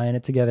tying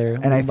it together.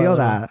 And I feel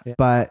that. Yeah.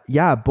 But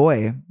yeah,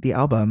 boy, the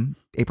album,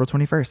 April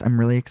 21st. I'm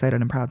really excited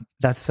and proud.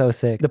 That's so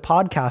sick. The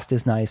podcast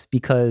is nice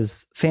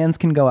because fans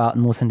can go out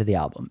and listen to the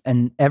album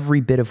and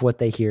every bit of what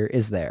they hear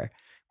is there.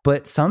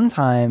 But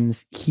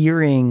sometimes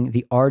hearing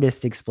the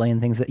artist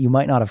explain things that you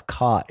might not have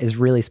caught is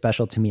really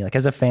special to me. Like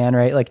as a fan,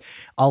 right? Like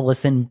I'll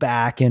listen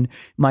back and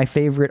my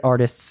favorite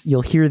artists,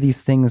 you'll hear these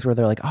things where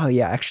they're like, oh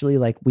yeah, actually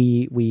like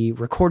we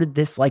recorded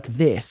this like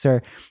this,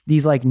 or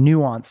these like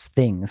nuanced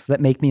things that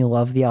make me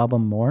love the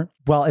album more.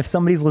 Well, if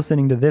somebody's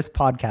listening to this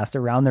podcast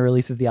around the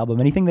release of the album,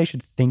 anything they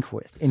should think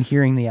with in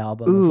hearing the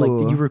album,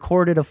 like, did you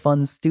record at a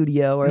fun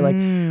studio, or like,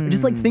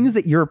 just like things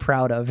that you're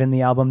proud of in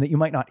the album that you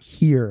might not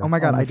hear. Oh my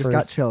God, I just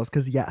got chills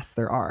because yes,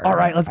 there are. All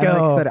right, let's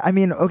go. Like I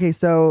mean, okay,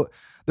 so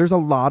there's a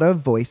lot of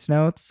voice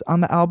notes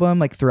on the album,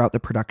 like throughout the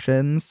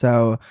production.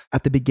 So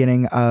at the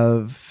beginning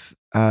of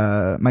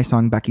my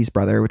song Becky's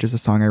Brother, which is a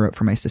song I wrote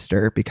for my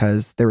sister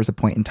because there was a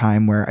point in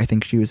time where I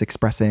think she was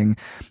expressing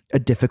a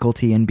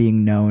difficulty in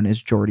being known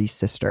as Jordy's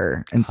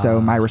sister. And so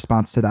my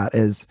response to that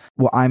is,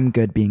 well, I'm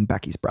good being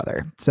Becky's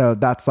brother. So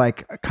that's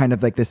like kind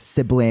of like this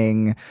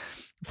sibling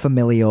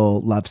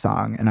familial love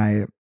song. And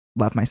I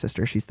love my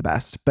sister. She's the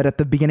best. But at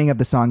the beginning of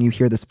the song, you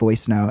hear this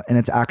voice note, and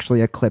it's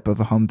actually a clip of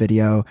a home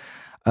video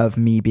of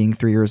me being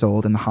 3 years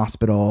old in the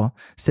hospital,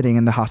 sitting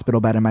in the hospital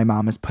bed, and my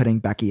mom is putting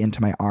Becky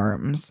into my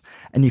arms.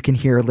 And you can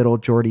hear little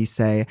Jordy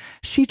say,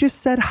 she just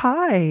said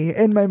hi.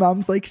 And my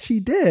mom's like,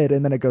 she did.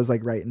 And then it goes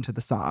like right into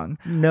the song.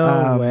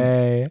 No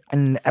way.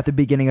 And at the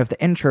beginning of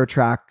the intro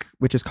track,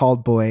 which is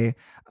called Boy,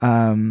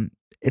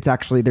 it's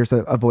actually, there's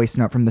a voice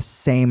note from the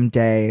same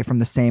day, from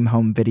the same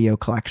home video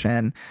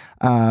collection,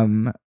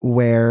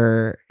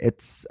 where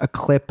it's a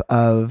clip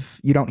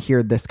of, you don't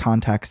hear this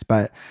context,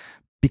 but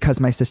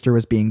because my sister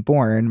was being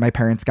born, my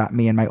parents got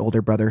me and my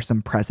older brother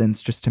some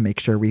presents just to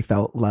make sure we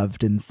felt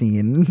loved and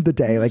seen the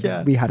day. Like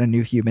we had a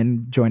new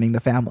human joining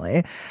the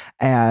family.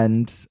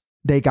 And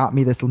they got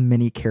me this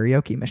mini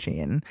karaoke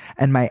machine.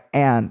 And my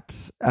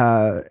aunt,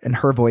 and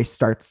her voice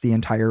starts the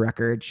entire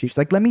record. She's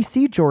like, let me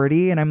see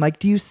Jordy. And I'm like,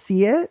 do you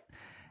see it?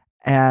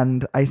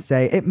 And I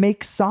say, it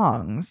makes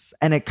songs.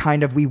 And it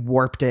kind of, we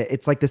warped it.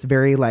 It's like this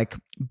very like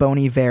Bon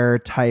Iver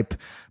type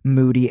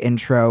moody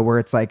intro where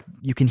it's like,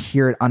 you can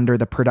hear it under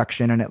the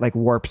production and it like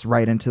warps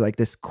right into like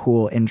this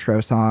cool intro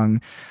song.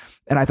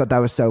 And I thought that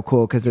was so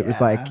cool because it was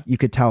like, you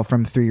could tell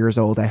from 3 years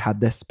old, I had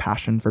this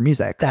passion for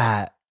music.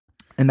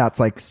 And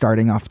that's like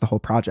starting off the whole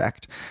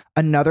project.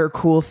 Another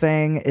cool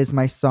thing is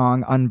my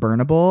song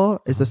Unburnable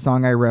is a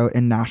song I wrote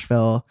in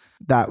Nashville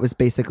that was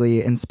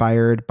basically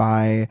inspired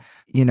by,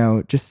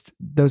 just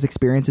those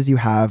experiences you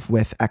have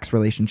with ex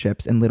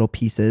relationships and little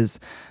pieces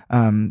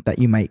that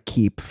you might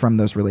keep from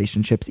those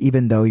relationships,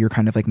 even though you're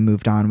kind of like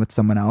moved on with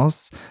someone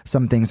else.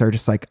 Some things are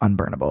just like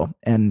unburnable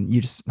and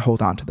you just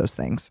hold on to those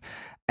things.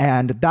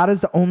 And that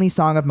is the only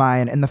song of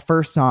mine. And the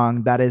first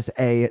song that is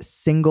a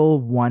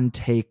single one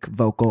take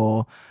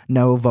vocal,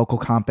 no vocal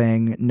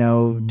comping,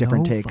 no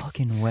different takes.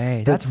 Fucking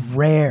way. That's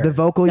rare. The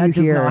vocal you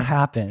hear does not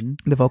happen.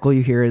 The vocal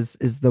you hear is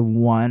the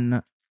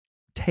one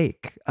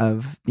take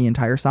of the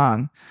entire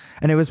song.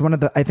 And it was one of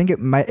the, I think it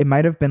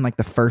might have been like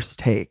the first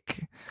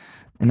take.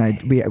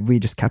 And we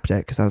just kept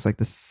it because I was like,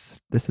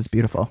 this is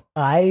beautiful.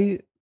 I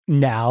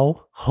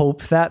now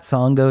hope that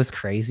song goes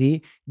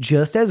crazy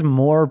just as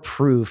more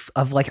proof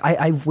of like,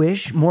 I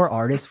wish more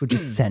artists would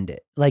just send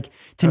it, like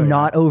to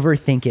not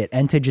overthink it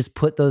and to just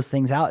put those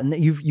things out. And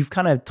you've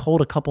kind of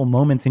told a couple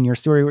moments in your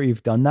story where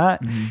you've done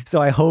that.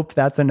 So I hope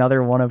that's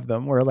another one of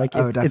them where like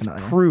it's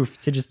proof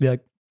to just be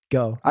like,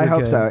 go. I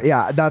hope so.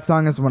 Yeah, that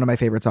song is one of my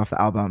favorites off the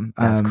album.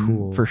 That's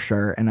cool. For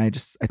sure. And I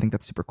think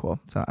that's super cool.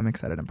 So I'm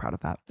excited and proud of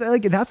that. So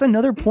like that's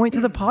another point to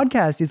the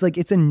podcast. Is like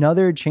it's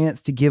another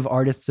chance to give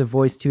artists a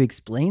voice to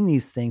explain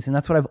these things. And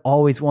that's what I've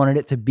always wanted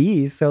it to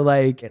be. So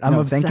like I'm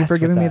obsessed. Thank you for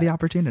giving me that. the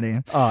opportunity.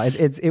 Oh,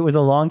 it was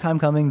a long time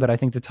coming, but I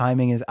think the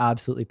timing is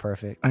absolutely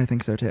perfect. I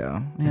think so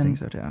too.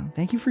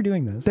 Thank you for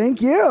doing this.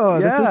 Thank you. Yeah.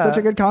 This was such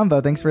a good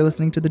combo. Thanks for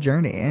listening to The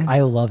Journey. I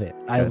love it.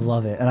 I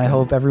love it. And I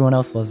hope everyone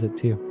else loves it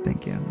too.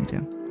 Thank you. Me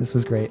too. This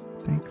was great.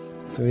 Thanks.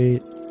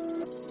 Sweet.